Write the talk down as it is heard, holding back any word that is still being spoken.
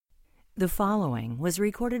The following was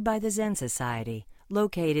recorded by the Zen Society,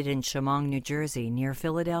 located in Chemung, New Jersey, near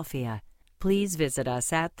Philadelphia. Please visit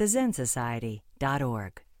us at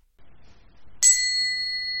thezensociety.org.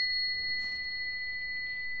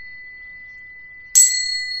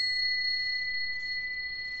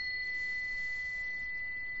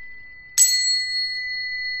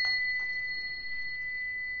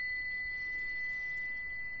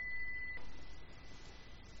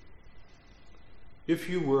 If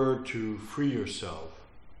you were to free yourself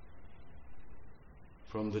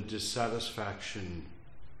from the dissatisfaction,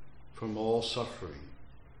 from all suffering,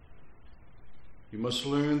 you must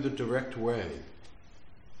learn the direct way.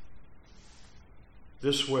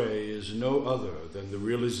 This way is no other than the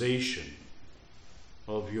realization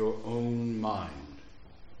of your own mind.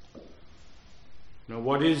 Now,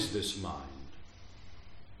 what is this mind?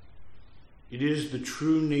 It is the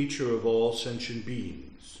true nature of all sentient beings.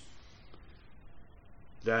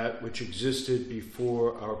 That which existed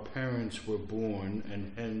before our parents were born,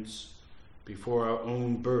 and hence before our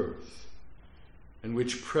own birth, and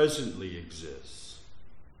which presently exists,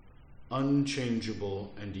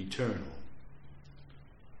 unchangeable and eternal.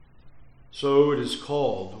 So it is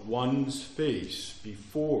called one's face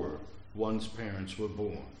before one's parents were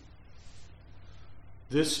born.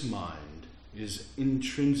 This mind is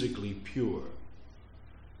intrinsically pure.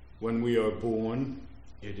 When we are born,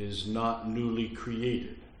 it is not newly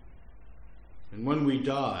created. And when we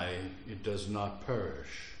die, it does not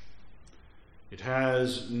perish. It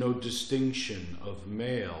has no distinction of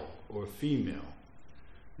male or female,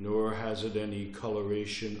 nor has it any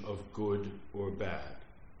coloration of good or bad.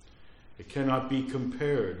 It cannot be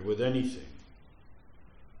compared with anything.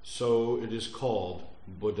 So it is called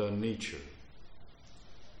Buddha nature.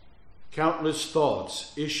 Countless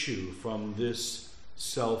thoughts issue from this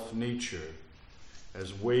self-nature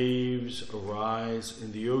as waves arise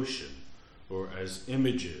in the ocean, or as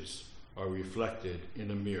images are reflected in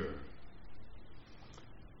a mirror.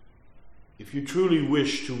 If you truly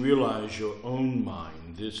wish to realize your own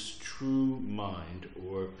mind, this true mind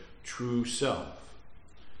or true self,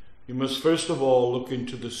 you must first of all look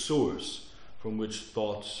into the source from which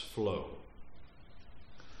thoughts flow.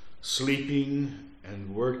 Sleeping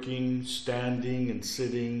and working, standing and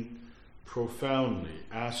sitting, profoundly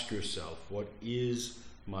ask yourself, what is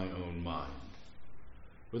my own mind?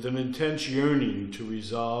 With an intense yearning to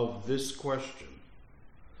resolve this question.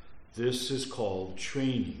 This is called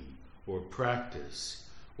training or practice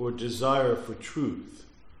or desire for truth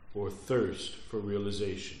or thirst for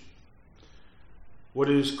realization. What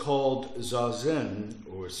is called zazen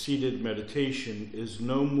or seated meditation is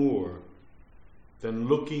no more than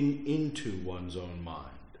looking into one's own mind.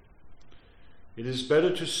 It is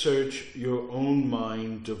better to search your own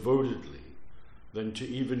mind devotedly than to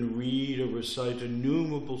even read or recite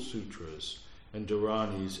innumerable sutras and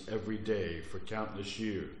dharanis every day for countless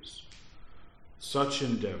years. Such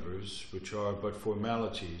endeavors, which are but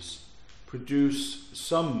formalities, produce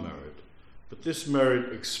some merit, but this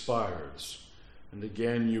merit expires, and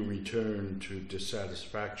again you return to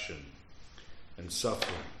dissatisfaction and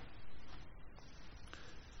suffering.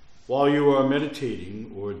 While you are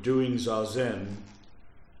meditating or doing zazen,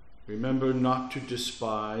 remember not to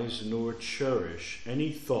despise nor cherish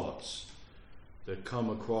any thoughts that come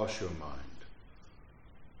across your mind.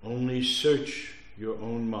 Only search your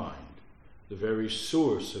own mind, the very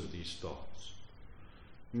source of these thoughts.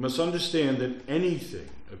 You must understand that anything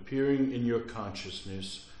appearing in your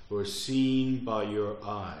consciousness or seen by your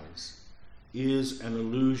eyes is an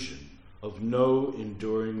illusion of no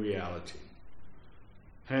enduring reality.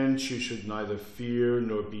 Hence, you should neither fear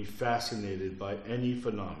nor be fascinated by any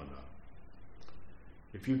phenomena.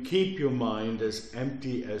 If you keep your mind as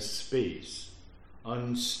empty as space,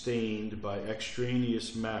 unstained by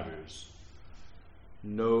extraneous matters,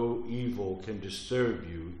 no evil can disturb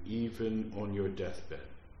you even on your deathbed.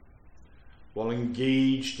 While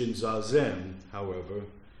engaged in zazen, however,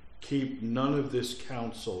 keep none of this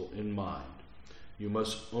counsel in mind. You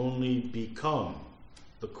must only become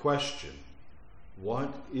the question,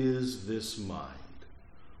 what is this mind?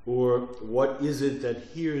 Or what is it that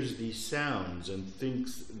hears these sounds and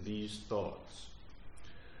thinks these thoughts?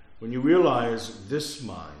 When you realize this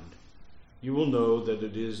mind, you will know that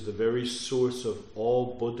it is the very source of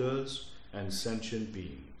all Buddhas and sentient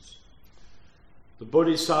beings. The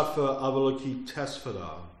Bodhisattva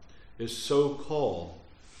Avalokitesvara is so called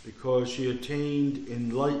because she attained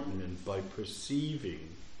enlightenment by perceiving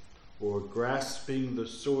or grasping the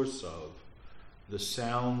source of the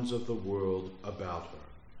sounds of the world about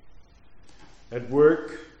her. At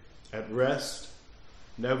work, at rest,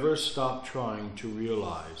 never stop trying to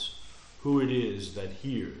realize who it is that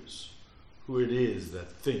hears, who it is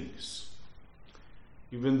that thinks.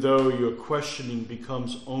 Even though your questioning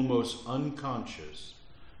becomes almost unconscious,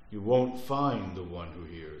 you won't find the one who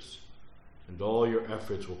hears, and all your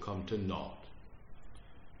efforts will come to naught.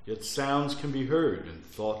 Yet sounds can be heard and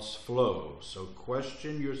thoughts flow, so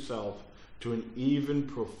question yourself to an even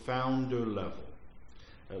profounder level.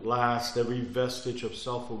 At last, every vestige of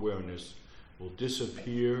self-awareness will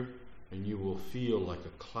disappear, and you will feel like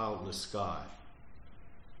a cloudless sky.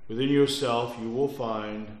 Within yourself, you will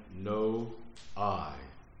find no I,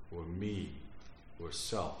 or me, or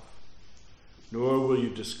self. Nor will you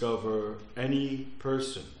discover any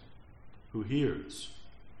person who hears.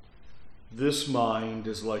 This mind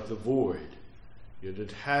is like the void, yet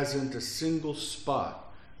it hasn't a single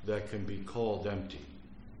spot that can be called empty.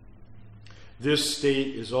 This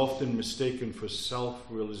state is often mistaken for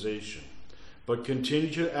self-realization, but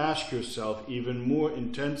continue to ask yourself even more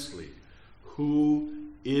intensely, who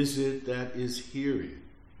is it that is hearing?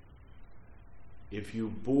 If you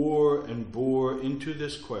bore and bore into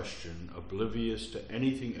this question, oblivious to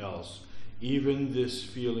anything else, even this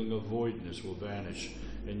feeling of voidness will vanish,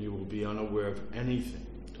 and you will be unaware of anything.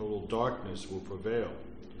 Total darkness will prevail.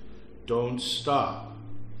 Don't stop.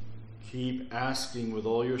 Keep asking with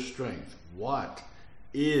all your strength, what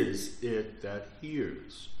is it that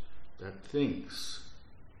hears, that thinks?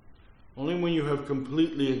 Only when you have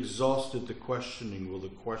completely exhausted the questioning will the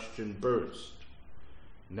question burst.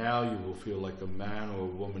 Now you will feel like a man or a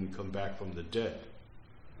woman come back from the dead.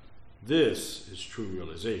 This is true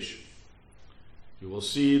realization. You will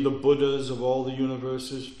see the Buddhas of all the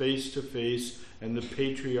universes face to face, and the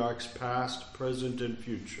patriarchs past, present, and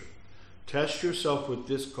future. Test yourself with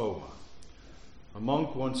this koan. A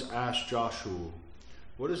monk once asked Joshua,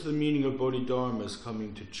 "What is the meaning of Bodhidharma's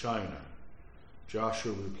coming to China?"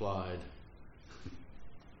 Joshua replied,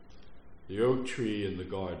 "The oak tree in the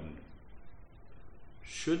garden."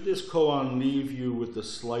 Should this koan leave you with the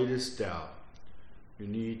slightest doubt, you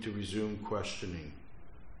need to resume questioning.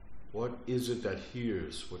 What is it that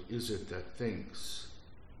hears? What is it that thinks?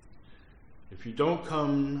 If you don't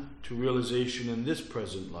come to realization in this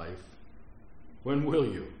present life, when will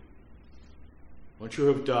you? Once you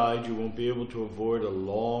have died, you won't be able to avoid a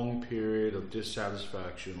long period of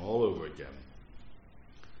dissatisfaction all over again.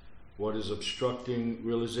 What is obstructing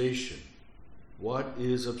realization? What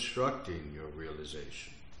is obstructing your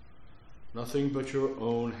realization? Nothing but your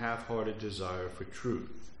own half-hearted desire for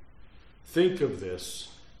truth. Think of this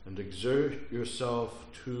and exert yourself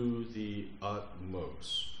to the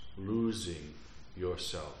utmost, losing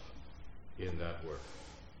yourself in that work.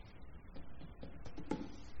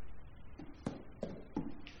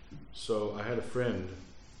 So I had a friend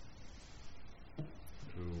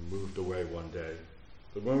who moved away one day,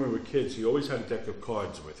 but when we were kids, he always had a deck of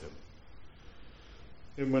cards with him.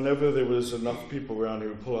 And whenever there was enough people around, he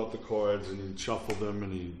would pull out the cards and he'd shuffle them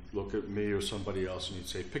and he'd look at me or somebody else and he'd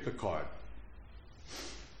say, "Pick a card.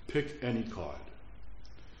 Pick any card."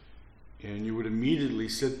 And you would immediately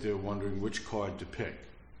sit there wondering which card to pick,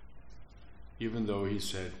 even though he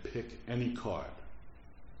said, "Pick any card.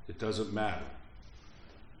 It doesn't matter."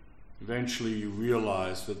 Eventually you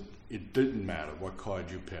realize that it didn't matter what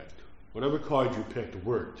card you picked. Whatever card you picked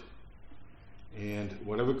worked. And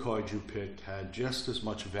whatever card you picked had just as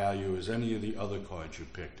much value as any of the other cards you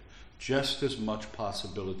picked. Just as much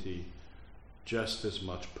possibility, just as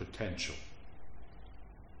much potential.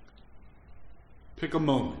 Pick a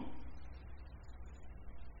moment.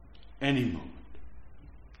 Any moment.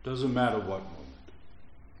 Doesn't matter what moment.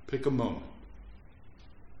 Pick a moment.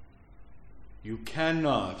 You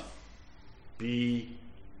cannot be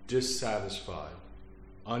dissatisfied,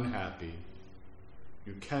 unhappy.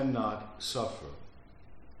 You cannot suffer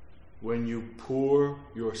when you pour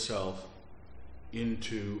yourself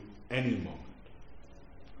into any moment.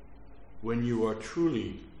 When you are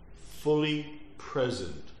truly, fully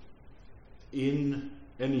present in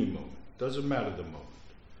any moment. Doesn't matter the moment.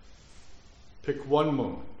 Pick one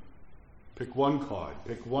moment. Pick one card.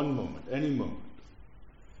 Pick one moment. Any moment.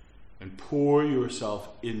 And pour yourself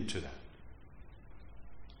into that.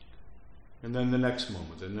 And then the next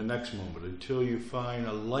moment, and the next moment, until you find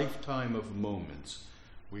a lifetime of moments.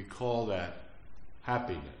 We call that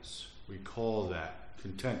happiness. We call that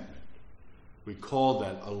contentment. We call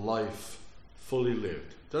that a life fully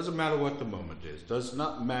lived. Doesn't matter what the moment is. Does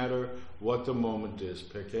not matter what the moment is.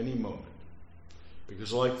 Pick any moment.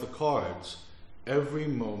 Because like the cards, every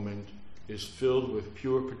moment is filled with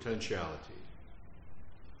pure potentiality.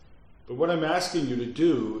 But what I'm asking you to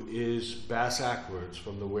do is backwards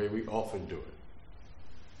from the way we often do it.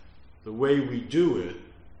 The way we do it,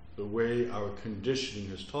 the way our conditioning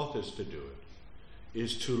has taught us to do it,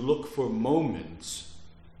 is to look for moments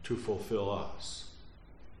to fulfill us.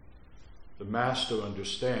 The Master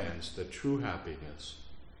understands that true happiness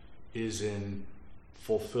is in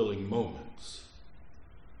fulfilling moments.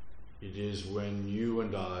 It is when you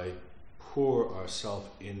and I pour ourselves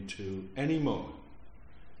into any moment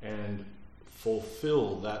and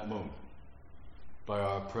fulfill that moment by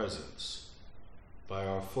our presence, by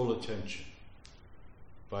our full attention,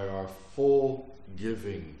 by our full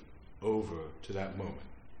giving over to that moment,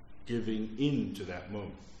 giving into that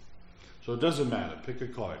moment. So it doesn't matter, pick a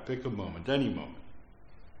card, pick a moment, any moment.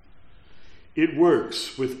 It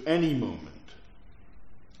works with any moment.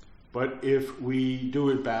 But if we do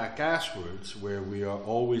it backwards, where we are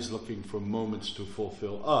always looking for moments to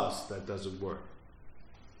fulfill us, that doesn't work.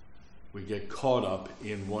 We get caught up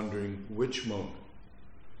in wondering which moment.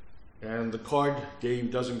 And the card game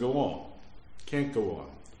doesn't go on, can't go on.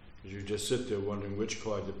 Because you just sit there wondering which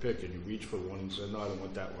card to pick, and you reach for one and say, no, I don't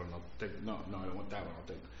want that one, I'll take, no, I don't want that one, I'll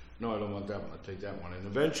take, no, I don't want that one, I'll take that one. And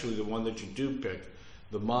eventually the one that you do pick,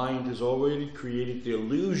 the mind has already created the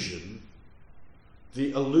illusion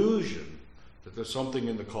that there's something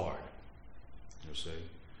in the card, you see,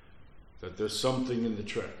 that there's something in the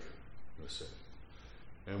trick, you see.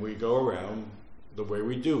 And we go around the way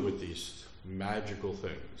we do with these magical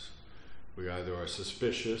things. We either are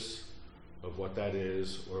suspicious of what that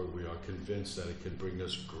is, or we are convinced that it can bring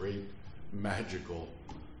us great magical,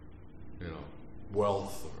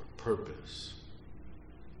 wealth or purpose.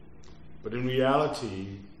 But in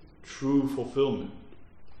reality, true fulfillment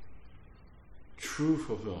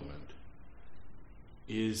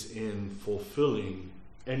is in fulfilling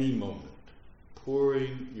any moment,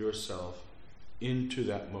 pouring yourself into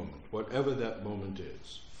that moment, whatever that moment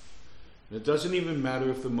is. And it doesn't even matter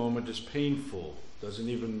if the moment is painful, doesn't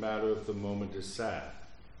even matter if the moment is sad,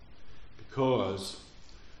 because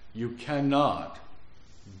you cannot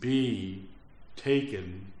be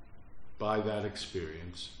taken by that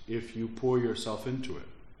experience if you pour yourself into it,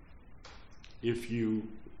 if you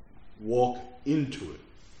walk into it,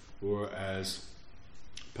 or as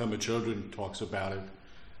Pema Chodron talks about it,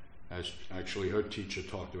 as actually her teacher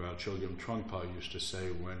talked about, Chogyam Trungpa used to say,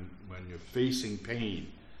 when you're facing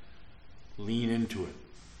pain, lean into it.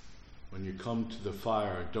 When you come to the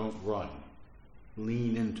fire, don't run.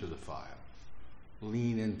 Lean into the fire.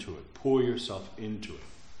 Lean into it. Pour yourself into it.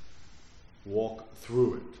 Walk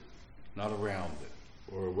through it, not around it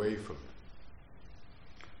or away from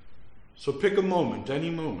it. So pick a moment, any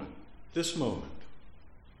moment, this moment,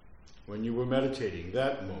 when you were meditating,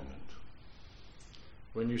 that moment,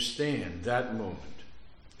 when you stand, that moment.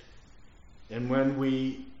 And when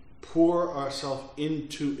we pour ourselves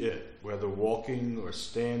into it, whether walking or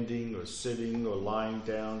standing or sitting or lying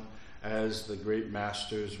down, as the great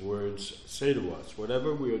Master's words say to us,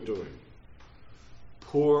 whatever we are doing,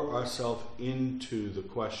 pour ourselves into the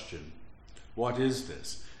question, what is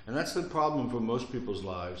this? And that's the problem for most people's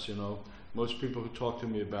lives, Most people who talk to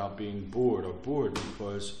me about being bored are bored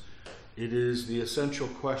because it is the essential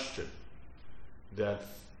question that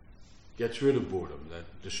gets rid of boredom,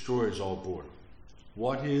 that destroys all boredom.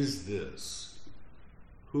 What is this?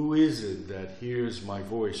 Who is it that hears my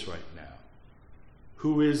voice right now?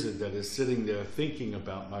 Who is it that is sitting there thinking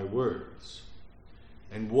about my words?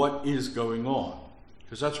 And what is going on?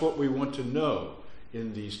 Because that's what we want to know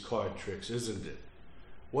in these card tricks, isn't it?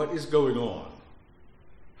 What is going on?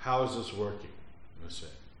 How is this working? Let's say.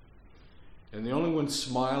 And the only one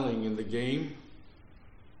smiling in the game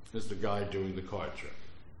is the guy doing the card trick.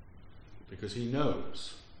 Because he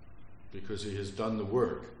knows. Because he has done the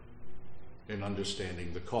work in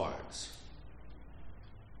understanding the cards.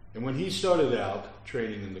 And when he started out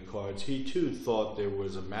training in the cards, he too thought there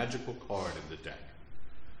was a magical card in the deck.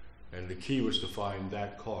 And the key was to find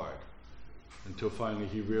that card. Until finally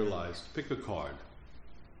he realized, pick a card.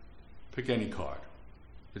 Pick any card.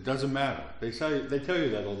 It doesn't matter. They tell you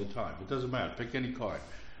that all the time. It doesn't matter. Pick any card.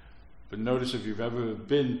 But notice if you've ever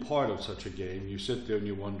been part of such a game, you sit there and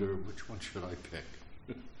you wonder, which one should I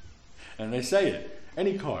pick? And they say it.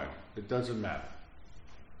 Any card. It doesn't matter.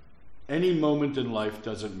 Any moment in life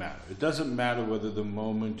doesn't matter. It doesn't matter whether the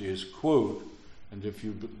moment is quote, and if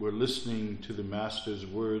you were listening to the Master's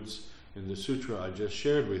words in the sutra I just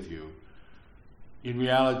shared with you, in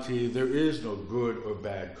reality, there is no good or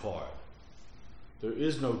bad card. There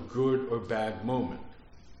is no good or bad moment.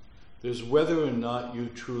 There's whether or not you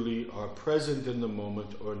truly are present in the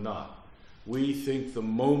moment or not. We think the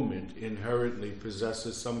moment inherently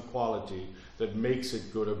possesses some quality that makes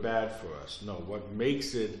it good or bad for us. No, what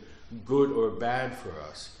makes it good or bad for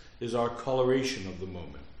us is our coloration of the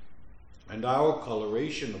moment. And our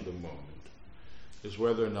coloration of the moment is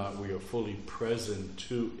whether or not we are fully present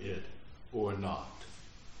to it or not.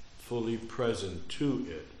 Fully present to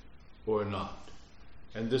it or not.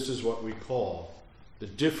 And this is what we call the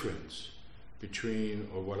difference between,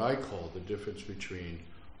 or what I call the difference between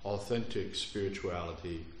authentic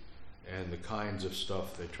spirituality and the kinds of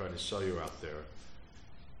stuff they try to sell you out there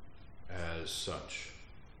as such.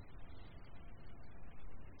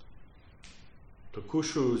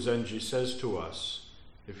 Tokushu Zenji says to us,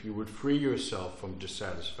 if you would free yourself from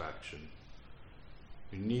dissatisfaction,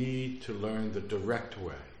 you need to learn the direct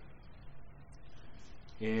way.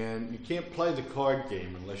 And you can't play the card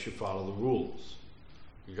game unless you follow the rules.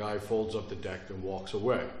 The guy folds up the deck and walks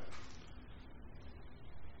away.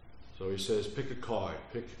 So he says, pick a card,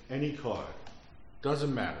 pick any card.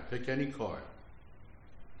 Doesn't matter, pick any card.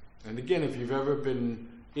 And again, if you've ever been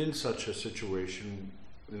in such a situation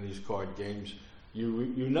in these card games,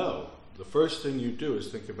 you know, the first thing you do is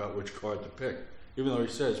think about which card to pick, even though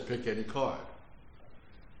he says, pick any card.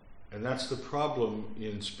 And that's the problem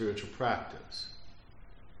in spiritual practice.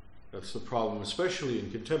 That's the problem, especially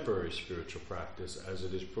in contemporary spiritual practice, as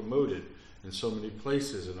it is promoted in so many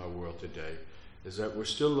places in our world today, is that we're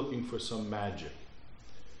still looking for some magic.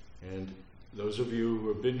 And those of you who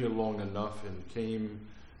have been here long enough and came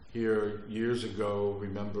here years ago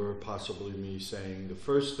remember possibly me saying the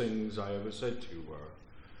first things I ever said to you were,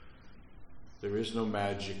 there is no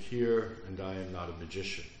magic here and I am not a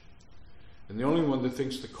magician. And the only one that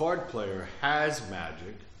thinks the card player has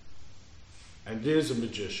magic and is a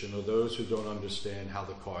magician are those who don't understand how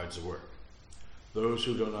the cards work. Those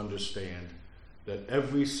who don't understand that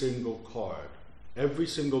every single card, every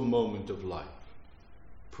single moment of life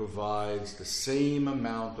provides the same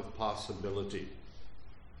amount of possibility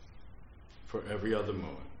for every other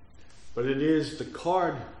moment. But it is the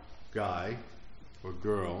card guy or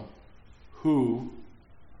girl who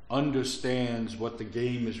understands what the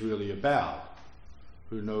game is really about,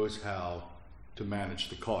 who knows how to manage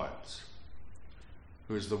the cards,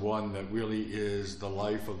 who is the one that really is the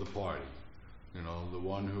life of the party, you know, the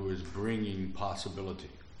one who is bringing possibility.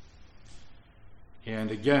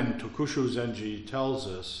 And again, Tokushu Zenji tells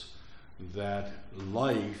us that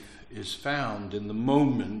life is found in the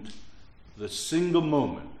moment, the single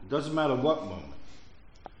moment. It doesn't matter what moment,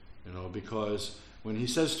 you know, because when he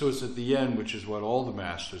says to us at the end, which is what all the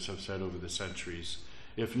masters have said over the centuries,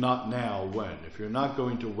 if not now, when? If you're not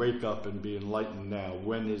going to wake up and be enlightened now,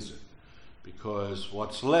 when is it? Because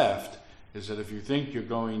what's left is that if you think you're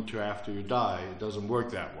going to after you die, it doesn't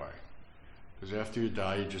work that way. Because after you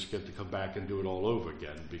die, you just get to come back and do it all over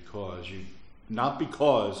again, not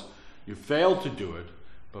because you failed to do it,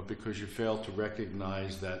 but because you failed to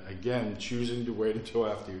recognize that, again, choosing to wait until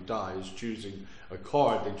after you die is choosing a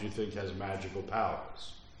card that you think has magical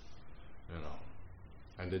powers, you know,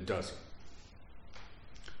 and it doesn't.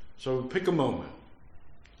 So pick a moment,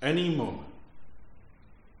 any moment.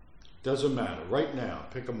 Doesn't matter, right now,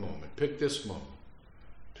 pick a moment, pick this moment,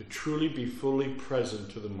 to truly be fully present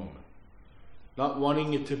to the moment. Not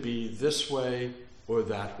wanting it to be this way or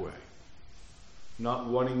that way. Not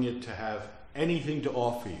wanting it to have anything to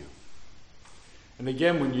offer you. And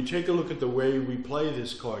again, when you take a look at the way we play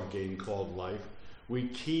this card game called life, we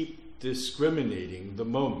keep discriminating the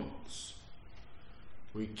moments.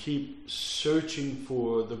 We keep searching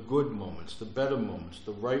for the good moments, the better moments,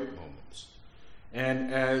 the right moments.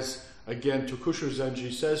 And as, again, Tokushu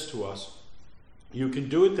Zenji says to us, you can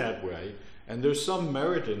do it that way, and there's some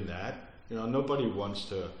merit in that. You know, nobody wants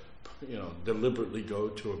to, you know, deliberately go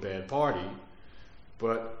to a bad party.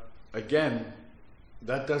 But again,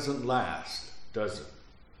 that doesn't last, does it?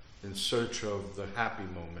 In search of the happy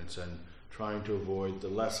moments and trying to avoid the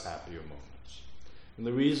less happier moments. And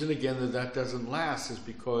the reason, again, that that doesn't last is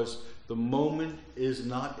because the moment is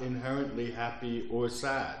not inherently happy or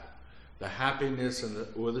sad. The happiness and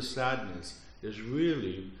or the sadness is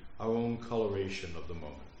really our own coloration of the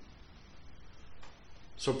moment.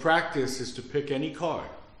 So practice is to pick any card.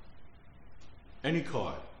 Any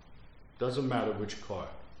card. Doesn't matter which card.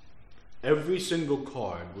 Every single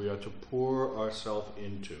card we are to pour ourselves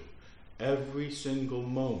into. Every single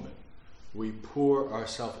moment we pour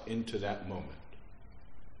ourselves into that moment.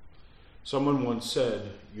 Someone once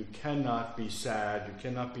said, you cannot be sad, you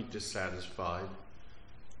cannot be dissatisfied,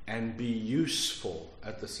 and be useful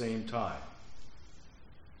at the same time.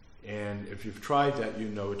 And if you've tried that, you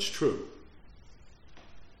know it's true.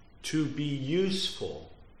 To be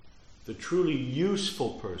useful, the truly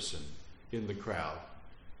useful person in the crowd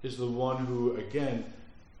is the one who, again,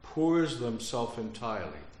 pours themselves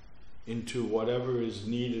entirely into whatever is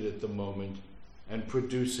needed at the moment and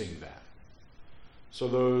producing that. So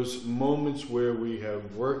those moments where we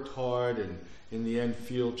have worked hard and in the end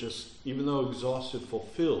feel just, even though exhausted,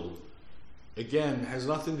 fulfilled, again, has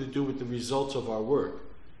nothing to do with the results of our work.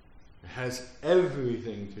 It has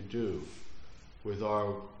everything to do with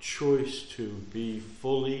our choice to be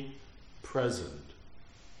fully present,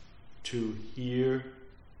 to here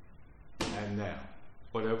and now,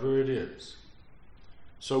 whatever it is.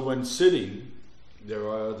 So when sitting, there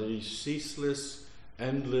are these ceaseless,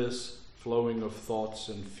 endless flowing of thoughts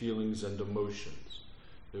and feelings and emotions.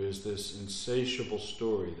 There is this insatiable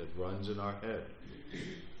story that runs in our head.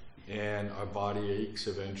 And our body aches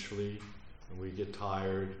eventually, and we get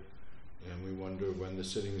tired, and we wonder when the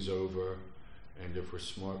sitting's over, and if we're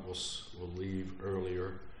smart, we'll leave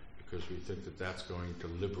earlier, because we think that that's going to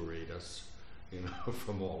liberate us,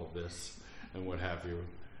 from all of this, and what have you,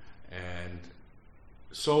 and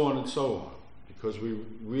so on and so on, because we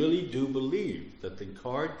really do believe that the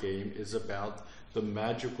card game is about the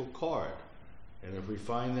magical card. And if we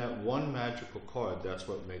find that one magical card, that's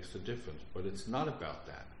what makes the difference. But it's not about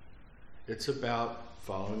that. It's about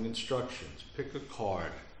following instructions. Pick a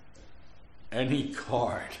card, any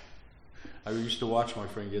card. I used to watch my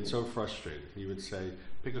friend get so frustrated. He would say,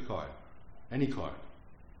 pick a card, any card.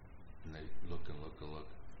 And they look and look and look.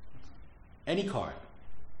 Any card,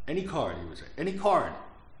 he would say, any card.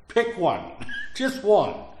 Pick one, just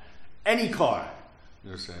one, any card. You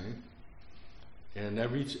know what I'm saying? And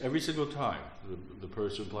every single time, the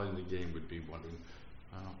person playing the game would be wondering,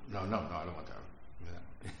 no, I don't want that.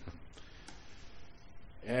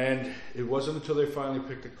 And it wasn't until they finally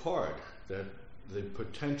picked a card that the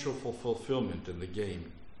potential for fulfillment in the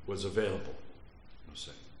game was available.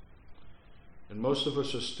 And most of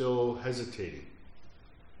us are still hesitating,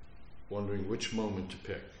 wondering which moment to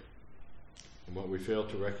pick. And what we fail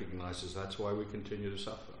to recognize is that's why we continue to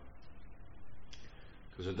suffer.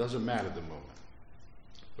 Because it doesn't matter the moment.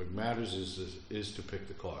 What matters is to pick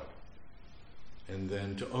the card, and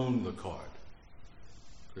then to own the card.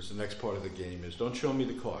 Because the next part of the game is, don't show me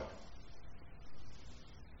the card.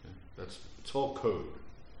 It's all code.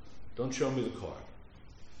 Don't show me the card.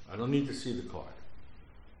 I don't need to see the card.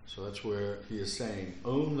 So that's where he is saying,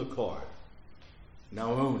 own the card.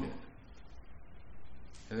 Now own it.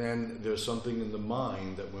 And then there's something in the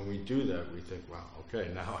mind that when we do that, we think, wow, okay,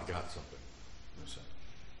 now I got something.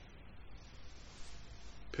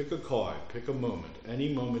 Pick a card, pick a moment, any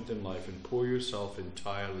moment in life, and pour yourself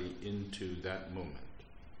entirely into that moment.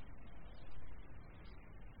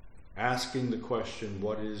 Asking the question,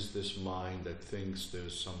 what is this mind that thinks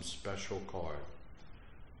there's some special card?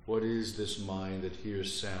 What is this mind that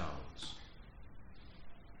hears sounds?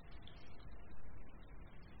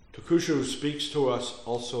 Teisho speaks to us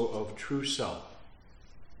also of true self.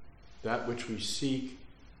 That which we seek,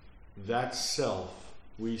 that self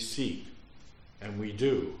we seek, and we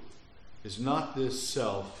do, is not this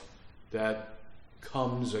self that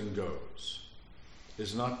comes and goes.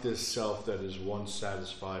 Is not this self that is once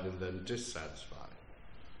satisfied and then dissatisfied.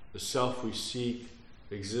 The self we seek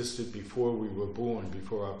existed before we were born,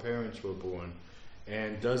 before our parents were born,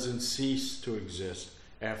 and doesn't cease to exist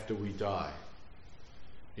after we die.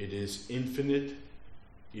 It is infinite,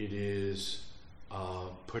 it is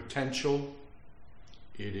potential,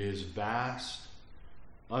 it is vast,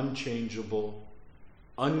 unchangeable,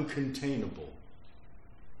 uncontainable.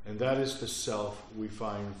 And that is the self we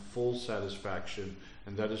find full satisfaction,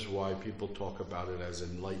 and that is why people talk about it as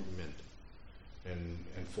enlightenment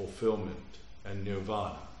and fulfillment and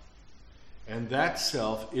nirvana. And that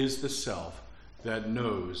self is the self that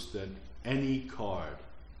knows that any card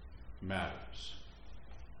matters.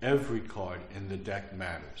 Every card in the deck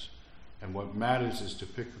matters. And what matters is to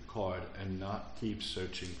pick a card and not keep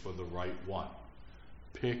searching for the right one.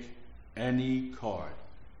 Pick any card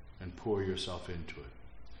and pour yourself into it.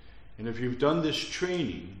 And if you've done this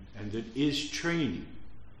training, and it is training,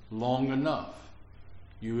 long enough,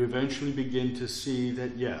 you eventually begin to see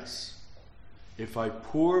that yes, if I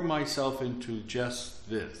pour myself into just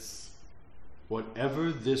this,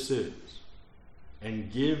 whatever this is,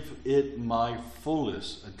 and give it my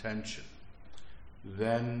fullest attention,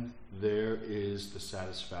 then there is the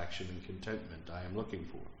satisfaction and contentment I am looking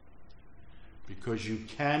for. Because you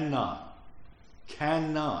cannot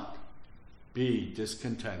be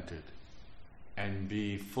discontented and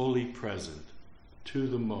be fully present to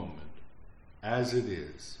the moment as it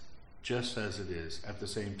is, just as it is, at the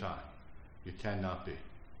same time. You cannot be.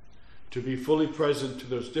 To be fully present to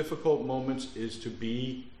those difficult moments is to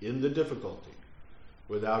be in the difficulty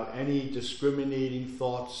without any discriminating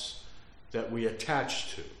thoughts that we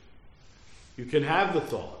attach to. You can have the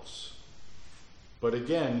thoughts, But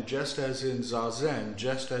again, just as in Zazen,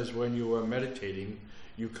 just as when you are meditating,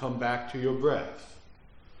 you come back to your breath.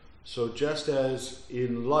 So just as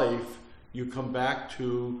in life, you come back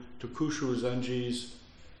to Teisho Zenji's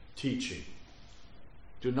teaching.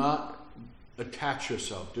 Do not attach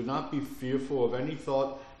yourself. Do not be fearful of any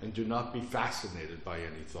thought, and do not be fascinated by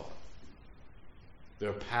any thought.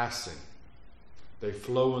 They're passing. They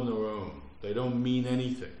flow on their own. They don't mean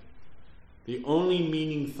anything. The only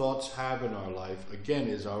meaning thoughts have in our life, again,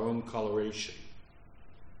 is our own coloration.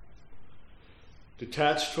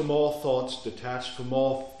 Detached from all thoughts, detached from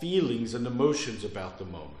all feelings and emotions about the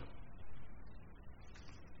moment.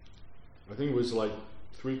 I think it was like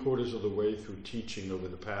 3/4 of the way through teaching over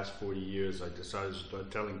the past 40 years, I decided to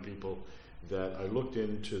start telling people that I looked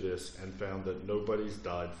into this and found that nobody's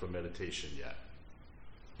died from meditation yet.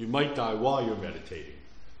 You might die while you're meditating,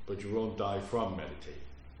 but you won't die from meditating.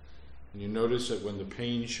 And you notice that when the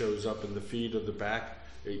pain shows up in the feet or the back,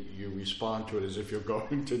 you respond to it as if you're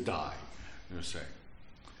going to die, you say.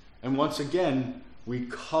 And once again, we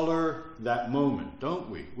color that moment, don't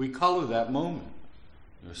we? We color that moment,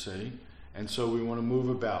 you see. And so we want to move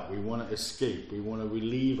about, we want to escape, we want to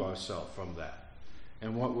relieve ourselves from that.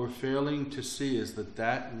 And what we're failing to see is that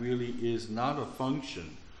that really is not a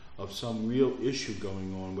function of some real issue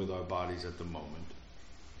going on with our bodies at the moment.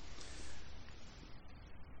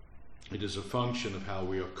 It is a function of how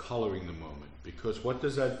we are coloring the moment. Because what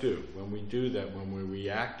does that do? When we do that, when we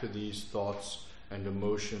react to these thoughts and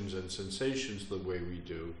emotions and sensations the way we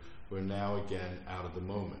do, we're now again out of the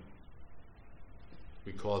moment.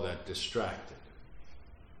 We call that distracted.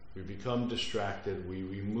 We become distracted, we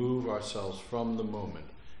remove ourselves from the moment.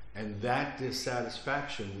 And that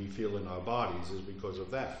dissatisfaction we feel in our bodies is because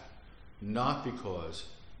of that. Not because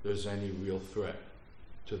there's any real threat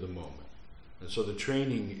to the moment. And so the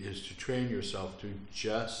training is to train yourself to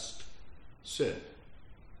just sit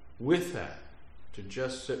with that, to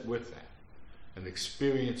just sit with that and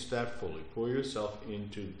experience that fully. Pour yourself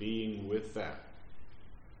into being with that.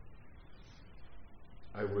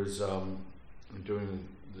 I was doing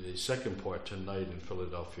the second part tonight in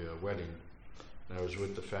Philadelphia, a wedding, and I was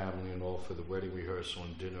with the family and all for the wedding rehearsal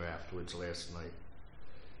and dinner afterwards last night.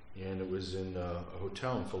 And it was in a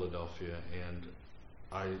hotel in Philadelphia, and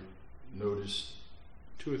I noticed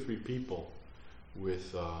 2 or 3 people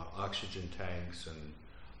with oxygen tanks and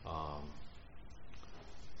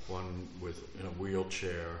one with in a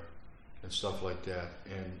wheelchair and stuff like that.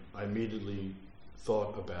 And I immediately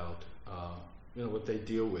thought about what they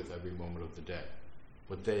deal with every moment of the day,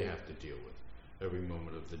 what they have to deal with every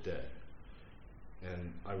moment of the day.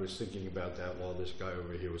 And I was thinking about that while this guy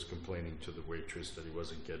over here was complaining to the waitress that he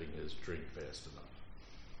wasn't getting his drink fast enough.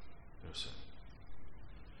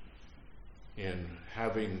 And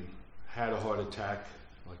having had a heart attack,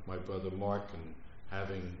 like my brother Mark, and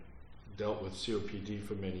having dealt with COPD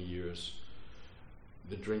for many years,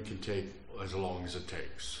 the drink can take as long as it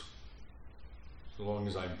takes, as long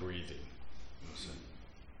as I'm breathing.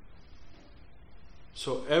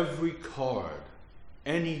 So every card,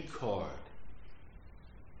 any card,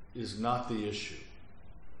 is not the issue.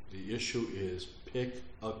 The issue is pick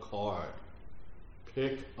a card,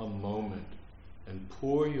 pick a moment, and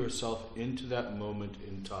pour yourself into that moment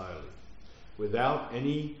entirely, without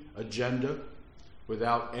any agenda,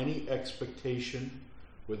 without any expectation,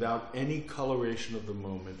 without any coloration of the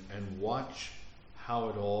moment, and watch how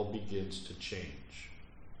it all begins to change.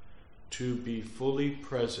 To be fully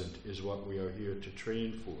present is what we are here to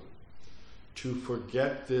train for. To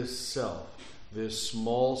forget this self, this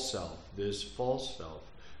small self, this false self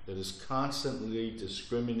that is constantly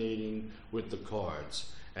discriminating with the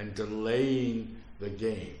cards and delaying the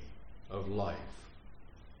game of life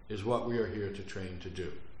is what we are here to train to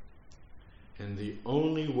do. And the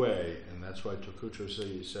only way, and that's why Teisho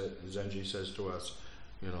Zenji says to us,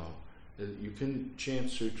 you can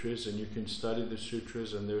chant sutras and you can study the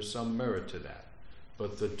sutras, and there's some merit to that.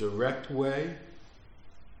 But the direct way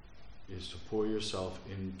is to pour yourself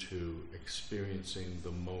into experiencing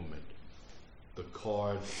the moment, the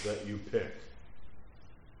card that you pick,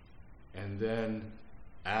 and then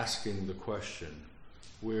asking the question,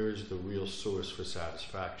 where is the real source for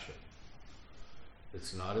satisfaction?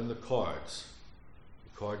 It's not in the cards.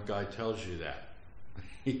 The card guy tells you that.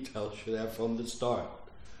 He tells you that from the start.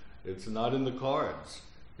 It's not in the cards,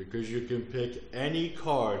 because you can pick any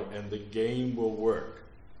card and the game will work.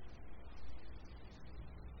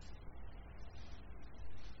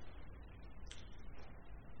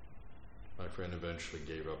 My friend eventually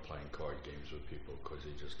gave up playing card games with people because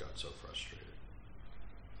he just got so frustrated.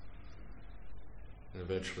 And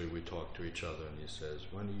eventually we talked to each other and he says,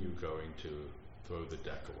 when are you going to throw the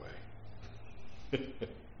deck away?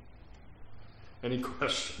 Any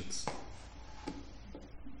questions?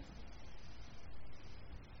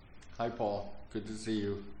 Hi, Paul. Good to see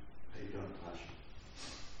you. How you doing, Teisho?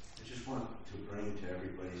 I just want to bring to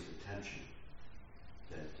everybody's attention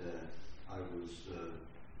that I was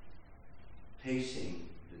pacing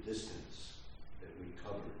the distance that we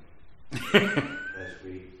covered as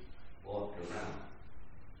we walked around.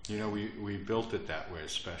 You know, we built it that way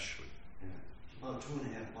especially. Yeah, it's about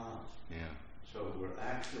 2.5 miles. Yeah. So we're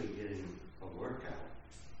actually getting a workout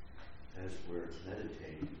as we're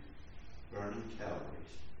meditating, burning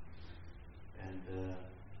calories. And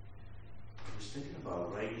I was thinking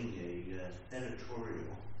about writing a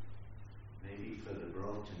editorial, maybe for the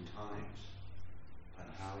Burlington Times, on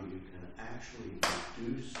how you can actually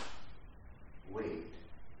reduce weight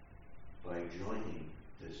by joining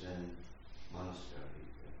the Zen monastery.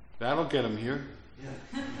 That'll get him here. Yeah.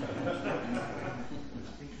 I was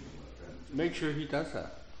thinking about that. Make sure he does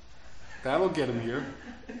that. That'll get him here.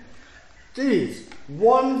 Geez,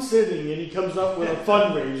 one sitting and he comes up with a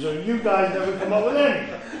fundraiser. You guys never come up with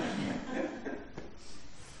anything.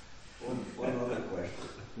 One other question.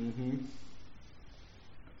 Mm-hmm.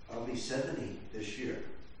 I'll be 70 this year.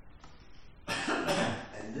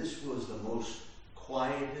 And this was the most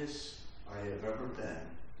quietest I have ever been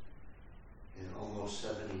in almost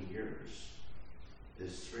 70 years.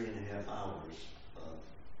 Is 3.5 hours of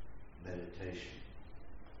meditation.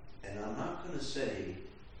 And I'm not going to say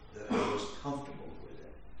that I was comfortable with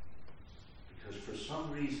it, because for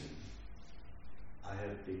some reason I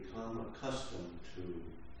have become accustomed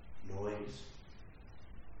to noise,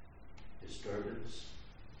 disturbance.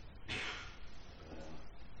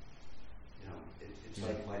 It's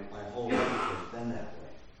like my whole life has been that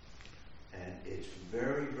way. And it's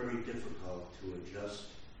very, very difficult to adjust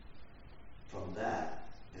from that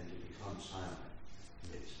and to become silent.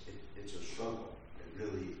 It's a struggle. It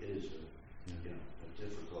really is a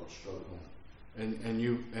difficult struggle.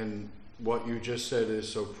 And what you just said is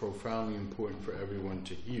so profoundly important for everyone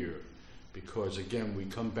to hear, because again we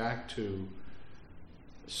come back to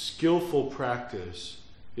skillful practice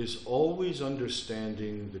is always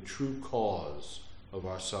understanding the true cause of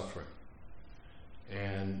our suffering.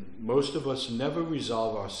 And most of us never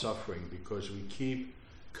resolve our suffering because we keep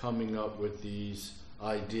coming up with these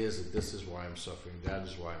ideas that this is why I'm suffering, that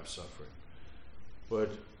is why I'm suffering.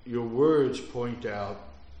 But your words point out,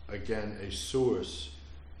 again, a source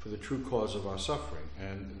for the true cause of our suffering,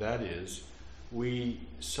 and that is we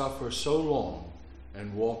suffer so long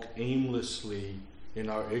and walk aimlessly in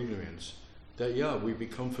our ignorance that, we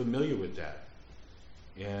become familiar with that.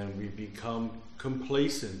 And we become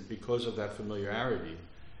complacent because of that familiarity.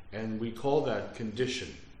 And we call that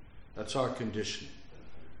condition. That's our conditioning.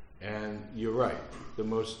 And you're right, the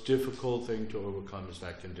most difficult thing to overcome is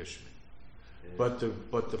that conditioning. But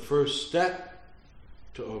the first step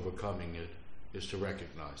to overcoming it is to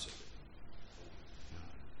recognize it.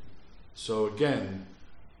 So again,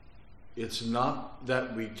 it's not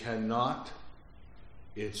that we cannot,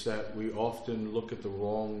 it's that we often look at the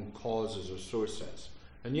wrong causes or sources.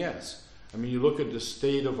 And yes, I mean, you look at the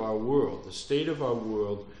state of our world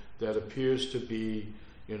that appears to be,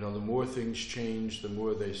 the more things change, the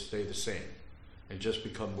more they stay the same and just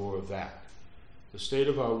become more of that. The state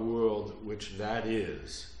of our world, which that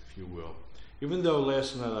is, if you will, even though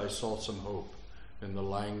last night I saw some hope in the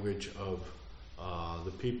language of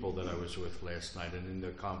the people that I was with last night and in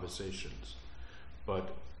their conversations.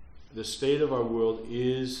 But the state of our world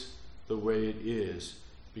is the way it is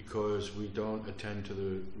because we don't attend to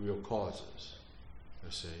the real causes,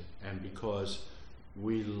 you see, and because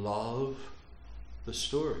we love the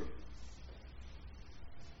story.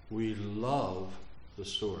 We love the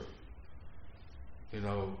story.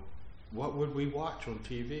 What would we watch on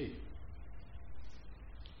TV?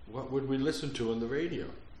 What would we listen to on the radio?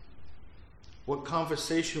 What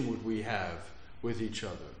conversation would we have with each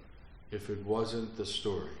other if it wasn't the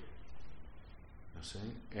story? You see?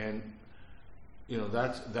 And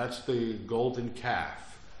that's the golden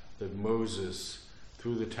calf that Moses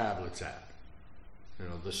threw the tablets at.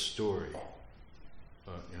 The story.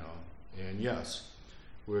 And yes,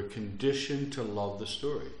 we're conditioned to love the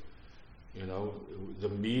story. The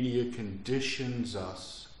media conditions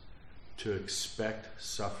us to expect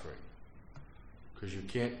suffering because you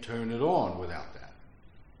can't turn it on without that.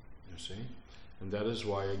 You see? And that is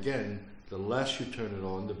why, again, the less you turn it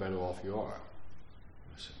on, the better off you are.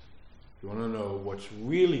 You see? If you want to know what's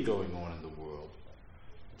really going on in the world,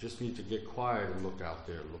 you just need to get quiet and look out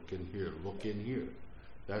there, look in here, look in here.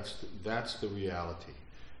 That's the reality.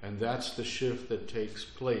 And that's the shift that takes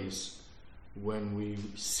place when we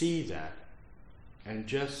see that and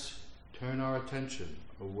just turn our attention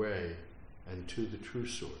away and to the true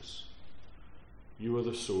source. You are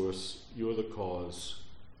the source, you are the cause,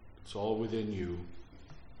 it's all within you.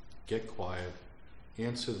 Get quiet,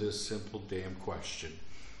 answer this simple damn question.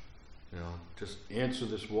 Just answer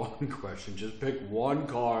this one question. Just pick one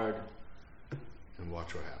card and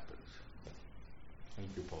watch what happens. Thank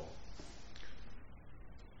you, Paul.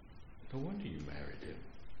 No wonder you married him.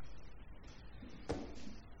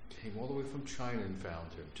 Came all the way from China and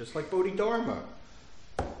found him, just like Dharma.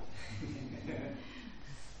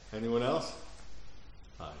 Anyone else?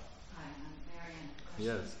 Hi. Hi, I'm Marian.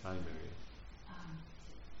 Yes, hi, Marian.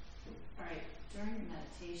 All right, during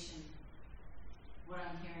meditation, what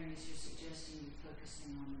I'm hearing is you're suggesting you're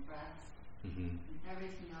focusing on the breath, Mm-hmm. and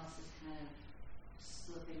everything else is kind of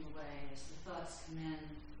slipping away. As the thoughts come in,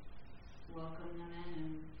 welcome them in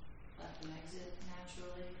and let them exit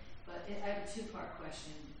naturally. But I have a two-part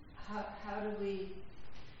question. How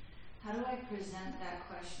do I present that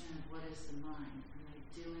question of what is the mind? Am I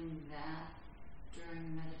doing that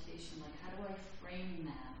during meditation? Like, how do I frame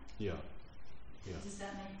that? Yeah. Yeah. Does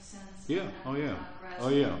that make sense? Yeah. I'm Oh, yeah. not grasping Oh,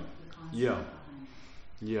 yeah. the concept Yeah. behind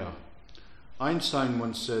it. Yeah. Einstein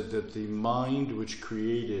once said that the mind which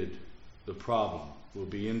created the problem will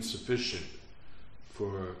be insufficient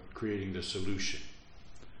for creating the solution.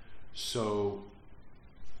 So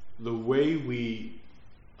the way we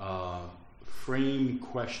frame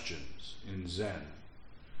questions in Zen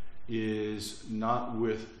is not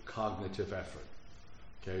with cognitive effort.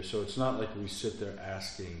 Okay, so it's not like we sit there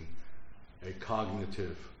asking a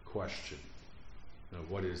cognitive question.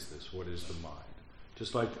 What is this? What is the mind?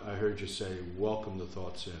 Just like I heard you say, welcome the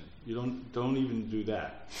thoughts in. You don't even do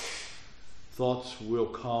that. Thoughts will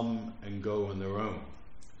come and go on their own.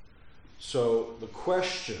 So the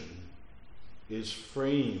question is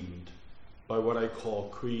framed by what I call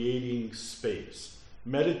creating space.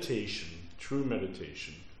 Meditation, true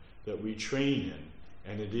meditation, that we train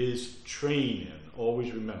in, and it is train in.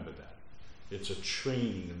 Always remember that. It's a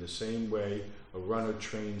training in the same way a runner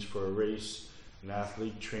trains for a race, an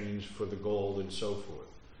athlete trains for the goal, and so forth.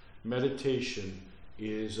 Meditation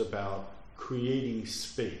is about creating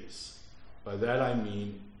space. By that I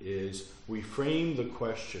mean is we frame the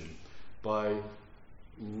question by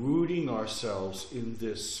rooting ourselves in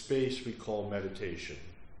this space we call meditation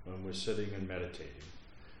when we're sitting and meditating.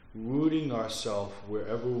 Rooting ourselves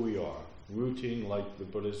wherever we are. Rooting, like the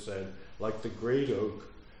Buddha said, like the great oak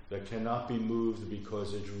that cannot be moved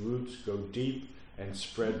because its roots go deep and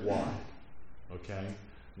spread wide. Okay?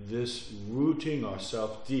 This rooting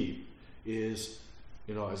ourselves deep is,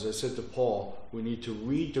 as I said to Paul, we need to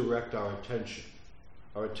redirect our attention.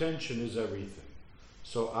 Our attention is everything.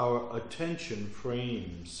 So our attention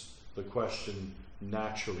frames the question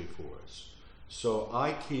naturally for us. So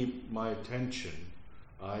I keep my attention,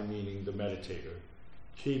 I meaning the meditator,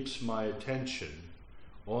 keeps my attention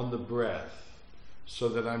on the breath so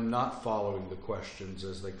that I'm not following the questions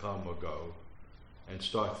as they come or go and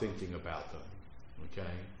start thinking about them,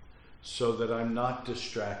 okay? So that I'm not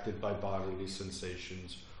distracted by bodily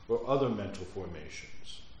sensations or other mental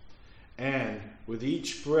formations. And with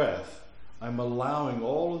each breath, I'm allowing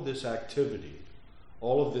all of this activity,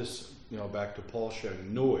 all of this, back to Paul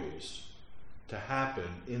sharing, noise, to happen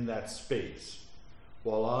in that space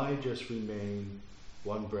while I just remain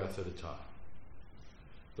one breath at a time.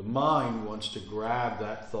 The mind wants to grab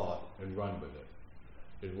that thought and run with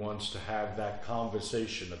it. It wants to have that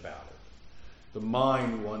conversation about it. The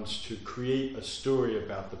mind wants to create a story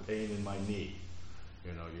about the pain in my knee.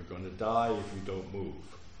 You're going to die if you don't move.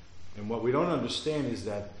 And what we don't understand is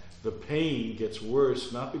that the pain gets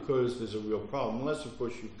worse, not because there's a real problem, unless of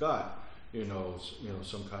course you've got,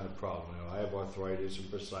 some kind of problem. I have arthritis and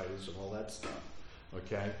bursitis and all that stuff.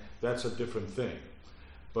 Okay? That's a different thing.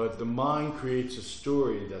 But the mind creates a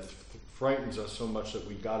story that frightens us so much that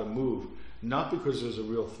we got to move, not because there's a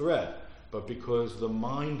real threat, but because the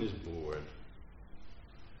mind is bored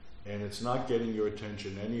and it's not getting your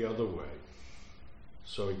attention any other way.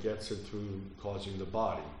 So it gets it through causing the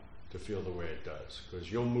body to feel the way it does, because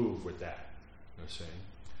you'll move with that. You know what I'm saying?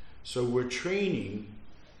 So we're training,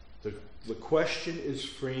 the question is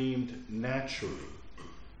framed naturally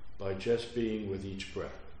by just being with each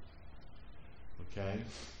breath. Okay?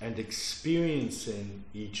 And experiencing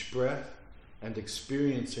each breath, and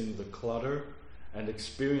experiencing the clutter, and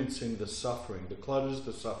experiencing the suffering. The clutter is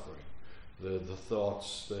the suffering. The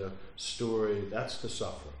thoughts, the story, that's the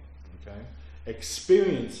suffering. Okay?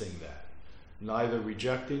 Experiencing that. Neither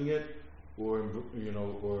rejecting it or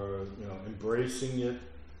embracing it,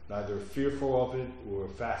 neither fearful of it or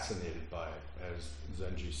fascinated by it, as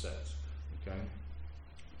Zenji says. Okay?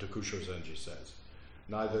 Takusho Zenji says.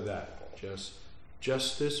 neither that.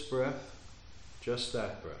 Just this breath, just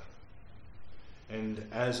that breath. And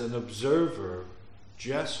as an observer,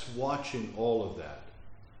 just watching all of that,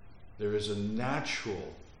 there is a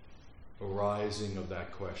natural arising of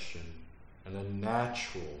that question and a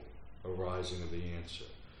natural arising of the answer.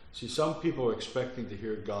 See, some people are expecting to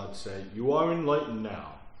hear God say, "You are enlightened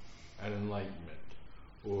now," and enlightenment,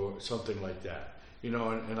 or something like that.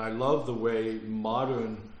 And I love the way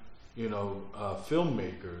modern,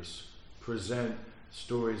 filmmakers present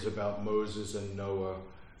stories about Moses and Noah,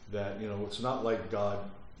 that, it's not like God,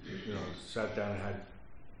 sat down and had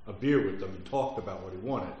a beer with them and talked about what he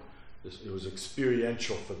wanted. It was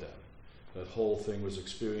experiential for them. That whole thing was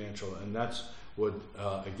experiential, and that's what,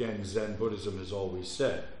 again, Zen Buddhism has always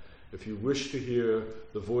said. If you wish to hear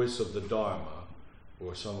the voice of the Dharma,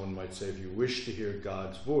 or someone might say, if you wish to hear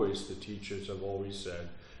God's voice, the teachers have always said,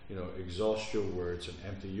 exhaust your words and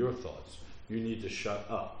empty your thoughts. You need to shut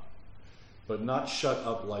up. But not shut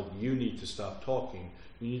up like you need to stop talking.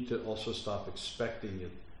 You need to also stop expecting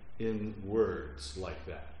it in words like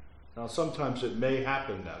that. Now, sometimes it may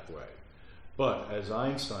happen that way. But, as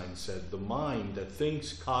Einstein said, the mind that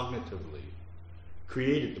thinks cognitively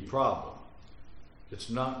created the problem. It's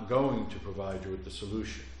not going to provide you with the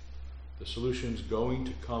solution. The solution is going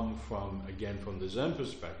to come from, again, from the Zen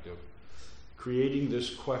perspective, creating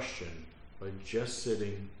this question by just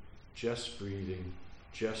sitting, just breathing,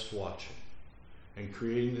 just watching, and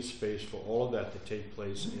creating the space for all of that to take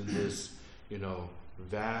place in this,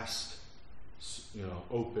 vast,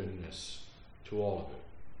 openness to all of it.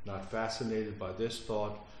 Not fascinated by this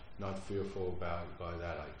thought, not fearful by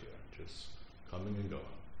that idea. Just coming and going,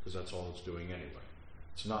 because that's all it's doing anyway.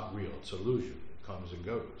 It's not real, it's illusion. It comes and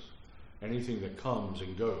goes. Anything that comes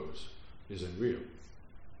and goes isn't real.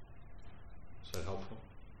 Is that helpful?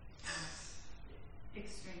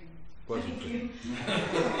 Extremely. Wasn't Thank you.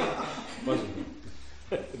 Wasn't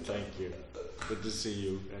it? Thank you. Good to see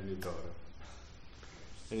you and your daughter.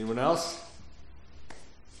 Anyone else?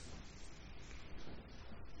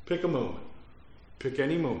 Pick a moment. Pick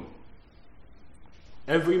any moment.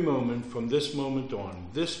 Every moment from this moment on,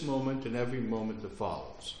 this moment and every moment that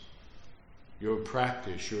follows. Your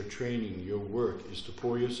practice, your training, your work is to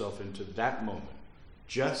pour yourself into that moment.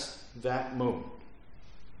 Just that moment.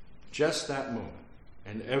 Just that moment.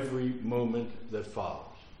 And every moment that follows.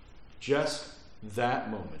 Just that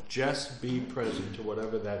moment. Just be present to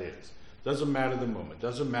whatever that is. Doesn't matter the moment.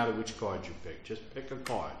 Doesn't matter which card you pick. Just pick a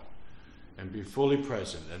card. And be fully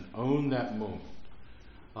present and own that moment.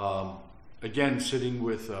 Again, sitting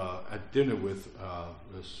at dinner with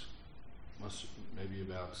maybe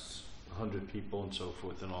about 100 people and so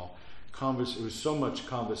forth and all. It was so much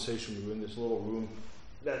conversation. We were in this little room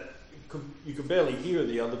that you could barely hear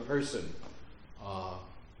the other person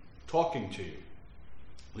talking to you.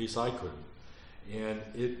 At least I couldn't. And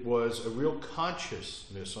it was a real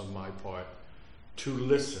consciousness on my part to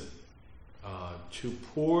listen, to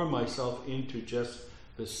pour myself into just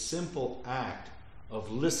the simple act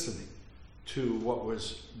of listening to what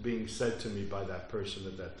was being said to me by that person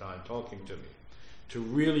at that time talking to me, to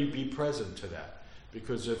really be present to that.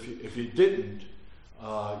 Because if you didn't,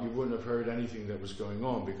 you wouldn't have heard anything that was going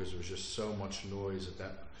on, because there was just so much noise at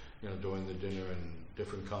that, during the dinner and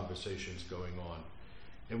different conversations going on.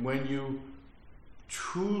 And when you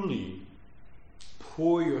truly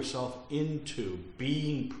pour yourself into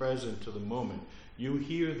being present to the moment, you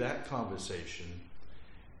hear that conversation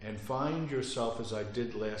and find yourself, as I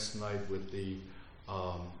did last night with the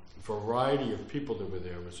variety of people that were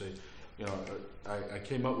there. I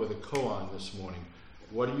came up with a koan this morning.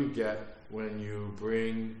 What do you get when you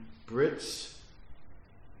bring Brits,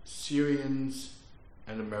 Syrians,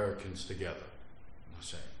 and Americans together? I'm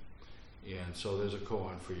saying. And so there's a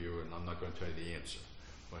koan for you, and I'm not going to tell you the answer,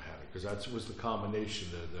 what have you, because that was the combination.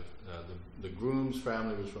 The groom's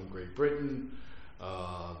family was from Great Britain,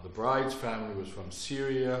 the bride's family was from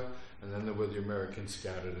Syria, and then there were the Americans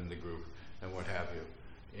scattered in the group, and what have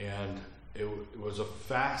you. And it was a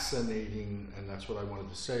fascinating, and that's what I wanted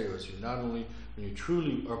to say, was you not only, when you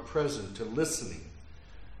truly are present to listening,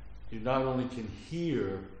 you not only can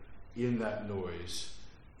hear in that noise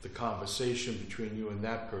the conversation between you and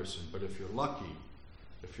that person, but if you're lucky,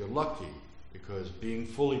 because being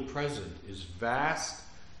fully present is vast,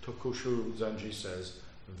 Tokushu Zenji says,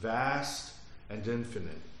 vast and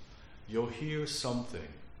infinite, you'll hear something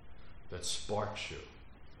that sparks you,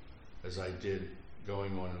 as I did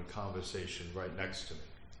going on in a conversation right next to me.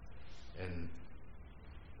 And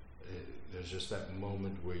there's just that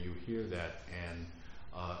moment where you hear that, and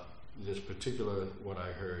this particular, what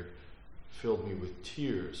I heard, filled me with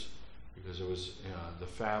tears, because it was the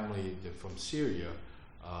family from Syria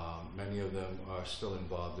Many of them are still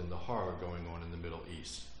involved in the horror going on in the Middle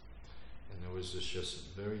East. And there was this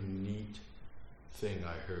just very neat thing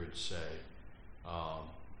I heard say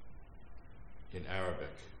in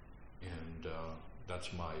Arabic, and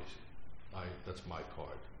that's my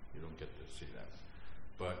part. You don't get to see that.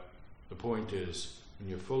 But the point is, when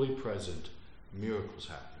you're fully present, miracles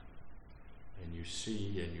happen. And you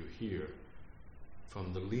see and you hear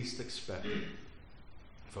from the least expected.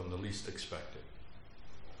 From the least expected.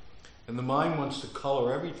 And the mind wants to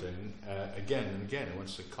color everything again and again. It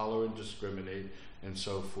wants to color and discriminate and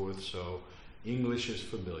so forth. So English is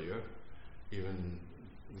familiar, even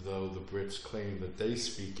though the Brits claim that they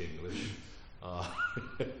speak English.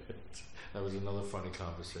 That was another funny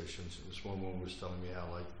conversation. So this one woman was telling me how,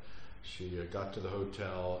 like, she got to the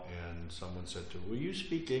hotel and someone said to her, "Will you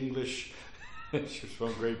speak English?" She's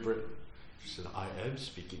from Great Britain. She said, "I am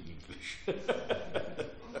speaking English."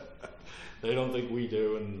 They don't think we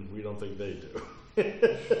do, and we don't think they do.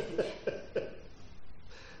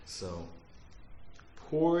 So,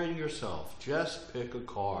 pour in yourself. Just pick a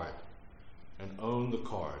card and own the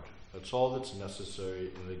card. That's all that's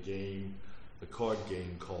necessary in the game, the card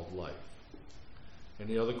game called life.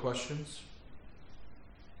 Any other questions?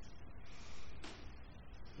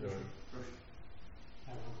 Roshi, I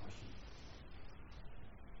have one question.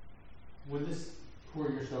 When this pour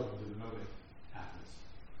yourself into the moment happens,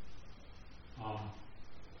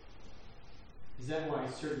 is that why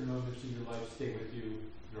certain moments in your life stay with you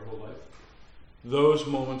your whole life? Those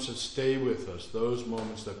moments that stay with us, those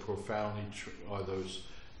moments that profoundly are those,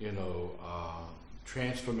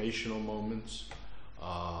 transformational moments,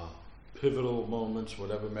 pivotal moments,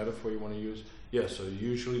 whatever metaphor you want to use. Yes, so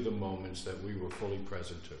usually the moments that we were fully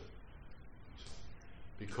present to.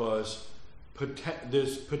 Because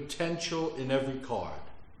there's potential in every card.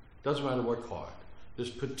 Doesn't matter what card.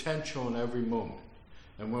 There's potential in every moment.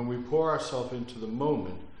 And when we pour ourselves into the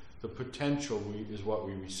moment, the potential is what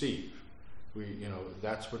we receive.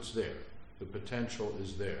 That's what's there. The potential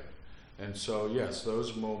is there. And so, yes,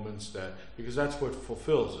 those moments because that's what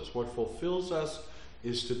fulfills us. What fulfills us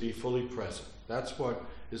is to be fully present. That's what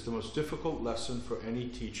is the most difficult lesson for any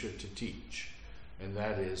teacher to teach. And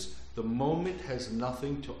that is, the moment has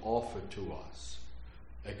nothing to offer to us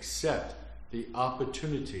except the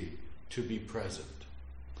opportunity to be present.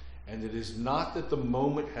 And it is not that the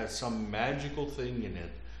moment has some magical thing in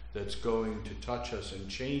it that's going to touch us and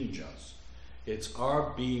change us. It's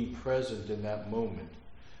our being present in that moment.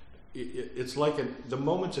 It's like the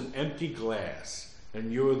moment's an empty glass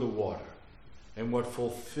and you're the water. And what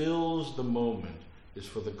fulfills the moment is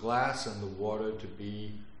for the glass and the water to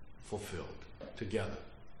be fulfilled together.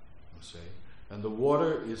 You see? And the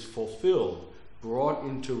water is fulfilled, brought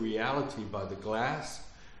into reality by the glass,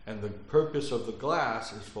 and the purpose of the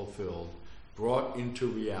glass is fulfilled, brought into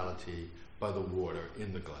reality by the water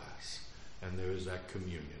in the glass. And there is that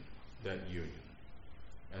communion, that union.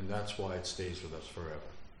 And that's why it stays with us forever.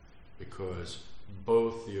 Because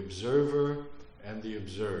both the observer and the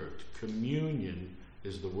observed, communion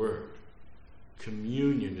is the word.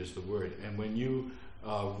 Communion is the word. And when you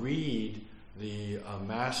read the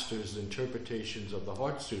master's interpretations of the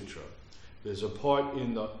Heart Sutra, there's a part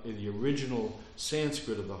in the original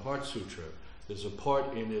Sanskrit of the Heart Sutra, there's a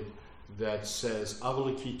part in it that says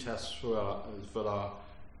avalokitesvara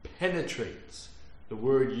penetrates. The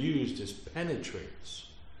word used is penetrates.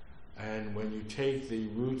 And when you take the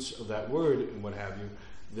roots of that word and what have you,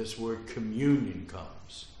 this word communion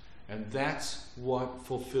comes. And that's what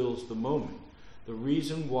fulfills the moment. The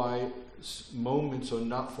reason why moments are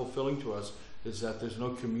not fulfilling to us is that there's no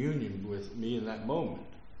communion with me in that moment.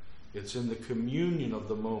 It's in the communion of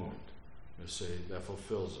the moment, you see, that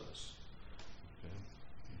fulfills us.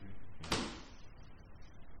 Okay?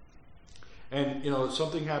 And,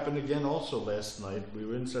 something happened again also last night. We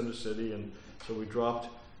were in Center City, and so we dropped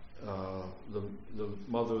the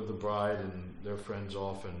mother of the bride and their friends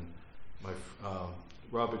off, and my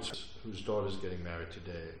Robert's, whose daughter's getting married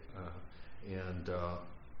today, and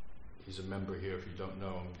he's a member here. If you don't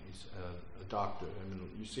know him, he's a doctor. I mean,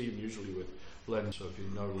 you see him usually with Len, so if you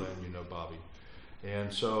know Len, you know Bobby.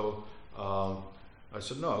 And so I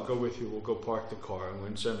said, no, I'll go with you. We'll go park the car. And we're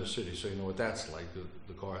in Center City, so you know what that's like.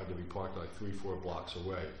 The car had to be parked like 3-4 blocks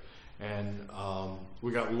away. And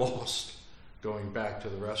we got lost going back to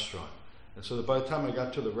the restaurant. And so by the time I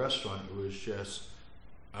got to the restaurant, it was just,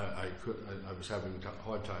 I was having a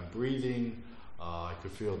hard time breathing. I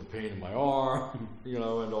could feel the pain in my arm, and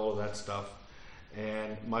all of that stuff.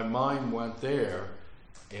 And my mind went there,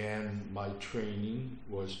 and my training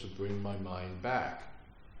was to bring my mind back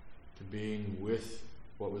to being with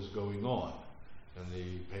what was going on. And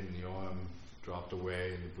the pain in the arm dropped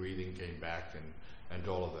away and the breathing came back and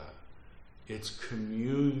all of that. It's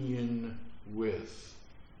communion with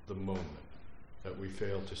the moment that we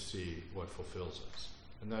fail to see what fulfills us.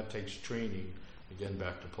 And that takes training, again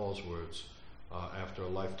back to Paul's words, after a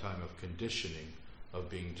lifetime of conditioning of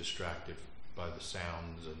being distracted by the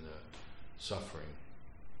sounds and the suffering,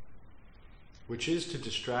 which is to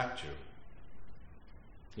distract you.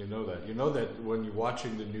 You know that. You know that when you're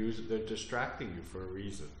watching the news, they're distracting you for a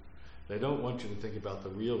reason. They don't want you to think about the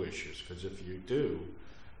real issues, because if you do,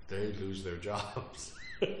 they lose their jobs.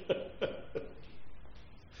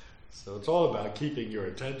 So it's all about keeping your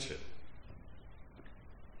attention.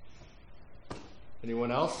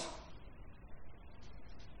 Anyone else?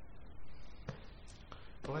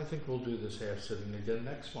 Well, I think we'll do this half sitting again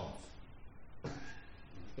next month.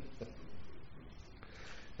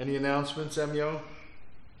 Any announcements, Emyo?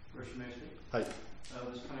 Roshi, may I speak? Hi.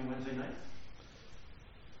 This coming Wednesday night?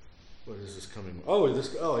 What is this coming?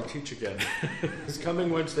 I teach again. It's coming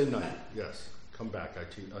Wednesday night. Yes, come back. I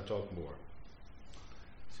talk more.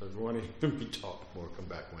 So if you want to hear me talk more, come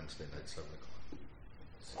back Wednesday night, 7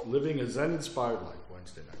 o'clock. Living a Zen-inspired life,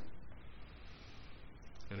 Wednesday night.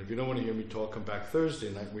 And if you don't want to hear me talk, come back Thursday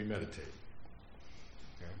night, we meditate.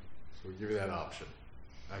 Okay? So we give you that option.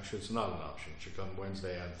 Actually, it's not an option. It should come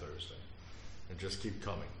Wednesday and Thursday. And just keep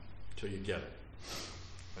coming until you get it.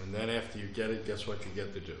 And then after you get it, guess what you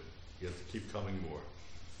get to do? You have to keep coming more.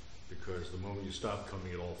 Because the moment you stop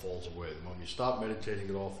coming, it all falls away. The moment you stop meditating,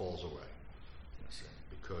 it all falls away.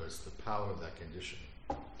 Because the power of that conditioning.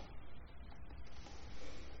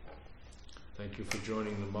 Thank you for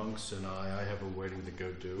joining the monks and I have a wedding to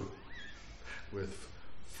go do with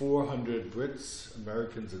 400 Brits,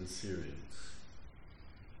 Americans, and Syrians.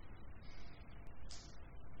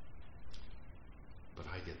 But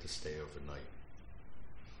I get to stay overnight.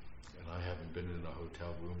 And I haven't been in a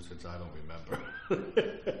hotel room since I don't remember.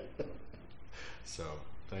 So,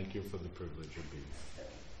 thank you for the privilege of being here.